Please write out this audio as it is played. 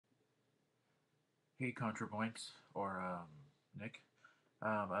Hey, ContraPoints, or Nick.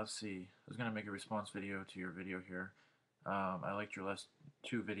 Let's see. I was gonna make a response video to your video here. I liked your last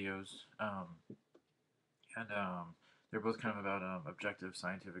two videos, and they're both kind of about objective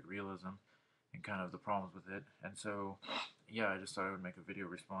scientific realism and kind of the problems with it. And so, yeah, I just thought I would make a video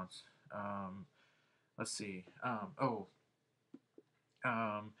response. Let's see.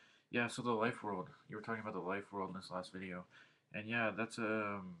 Yeah. So the life world. You were talking about the life world in this last video, and yeah, that's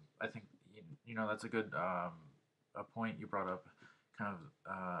I think that's a good a point you brought up. Kind of,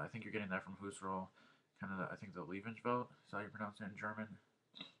 I think you're getting that from Husserl. Kind of, I think the Lebenswelt is how you pronounce it in German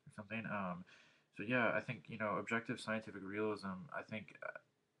or something. So yeah, I think objective scientific realism. I think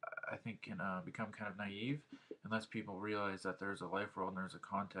can become kind of naive unless people realize that there's a life world and there's a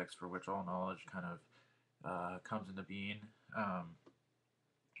context for which all knowledge kind of comes into being. Um,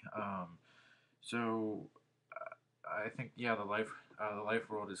 um, so I think yeah, the life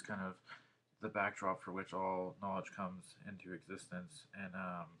world is kind of the backdrop for which all knowledge comes into existence. And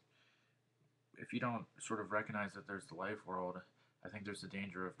if you don't sort of recognize that there's the life world, I think there's a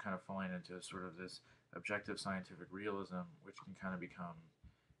danger of kind of falling into sort of this objective scientific realism, which can kind of become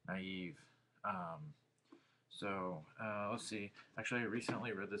naive. Um, let's see. Actually, I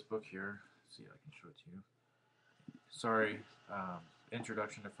recently read this book here. Let's see if I can show it to you. Sorry,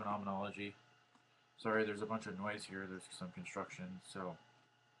 Introduction to Phenomenology. Sorry, there's a bunch of noise here. There's some construction.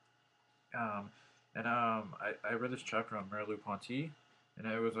 Um, I read this chapter on Merleau-Ponty, and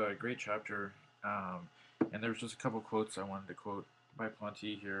it was a great chapter. And there's just a couple quotes I wanted to quote by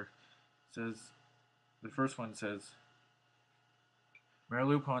Ponty here. It says the first one says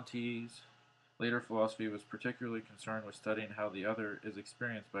Merleau-Ponty's later philosophy was particularly concerned with studying how the other is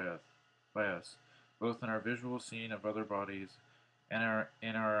experienced by us, both in our visual seeing of other bodies and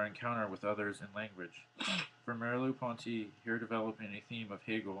in our encounter with others in language. For Merleau-Ponty, here developing a theme of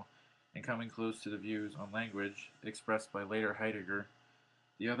Hegel and coming close to the views on language expressed by later Heidegger,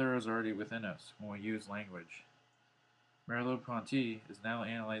 the other is already within us when we use language. Merleau-Ponty is now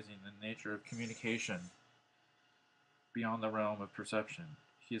analyzing the nature of communication beyond the realm of perception.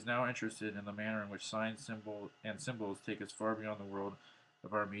 He is now interested in the manner in which signs, symbols take us far beyond the world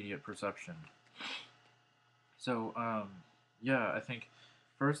of our immediate perception. So, yeah, I think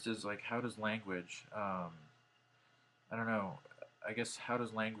first is like, how does language, I don't know, I guess, how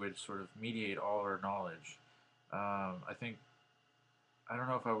does language sort of mediate all our knowledge? I think, I don't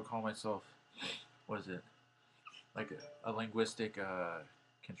know if I would call myself, what is it, like a linguistic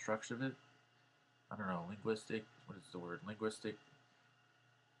constructivist? I don't know, linguistic, what is the word?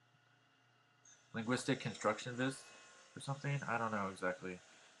 Linguistic constructivist or something? I don't know exactly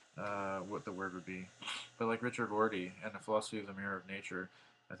what the word would be. But like Richard Rorty and the philosophy of the mirror of nature,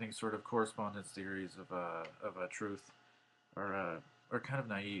 I think sort of correspondence theories of truth are kind of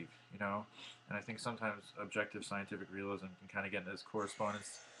naive, you know. And I think sometimes objective scientific realism can kind of get into this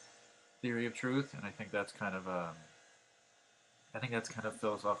correspondence theory of truth, and I think that's kind of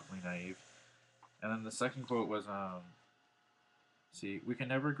philosophically naive. And then the second quote was, see, we can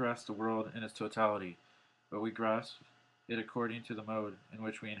never grasp the world in its totality, but we grasp it according to the mode in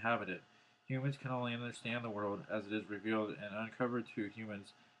which we inhabit it. Humans can only understand the world as it is revealed and uncovered to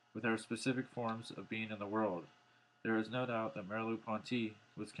humans with our specific forms of being in the world. There is no doubt that Merleau-Ponty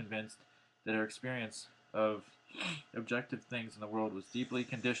was convinced that our experience of objective things in the world was deeply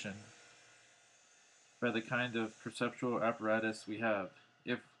conditioned by the kind of perceptual apparatus we have.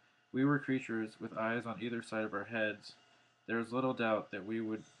 If we were creatures with eyes on either side of our heads, there is little doubt that we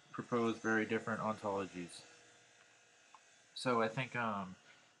would propose very different ontologies. So I think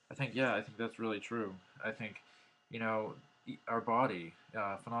that's really true. I think, you know, our body,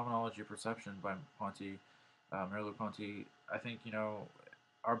 phenomenology of perception by Ponty, Merleau-Ponty. I think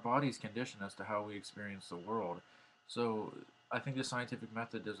our bodies condition us to how we experience the world. So I think the scientific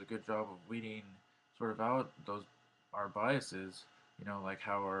method does a good job of weeding sort of out those our biases. Like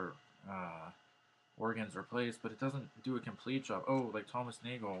how our organs are placed, but it doesn't do a complete job. Oh, like Thomas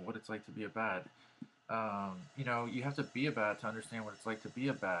Nagel, what it's like to be a bat. You have to be a bat to understand what it's like to be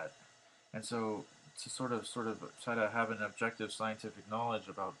a bat. And so to sort of try to have an objective scientific knowledge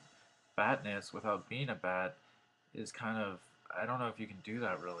about batness without being a bat is kind of, I don't know if you can do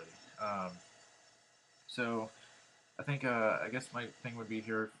that really. Um, so I think I guess my thing would be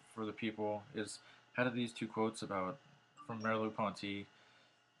here for the people is how do these two quotes about from Merleau-Ponty,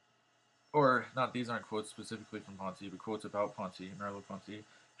 or not, these aren't quotes specifically from Ponty, but quotes about Ponty, Merleau-Ponty,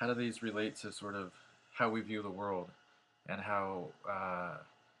 how do these relate to sort of how we view the world and how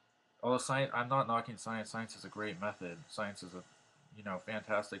although science, I'm not knocking science. Science is a great method. Science is a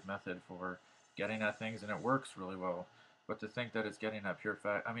fantastic method for getting at things, and it works really well. But to think that it's getting at pure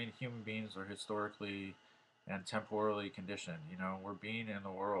fact, I mean, human beings are historically and temporally conditioned. You know, we're being in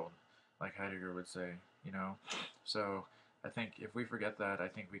the world, like Heidegger would say. You know, so I think if we forget that, I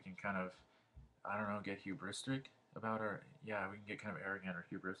think we can kind of, I don't know, get hubristic about our, yeah, we can get kind of arrogant or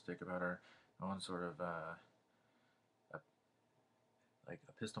hubristic about our own sort of like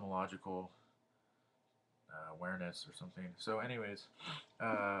epistemological awareness or something. So, anyways,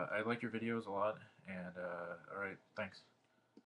 I like your videos a lot, and all right, thanks.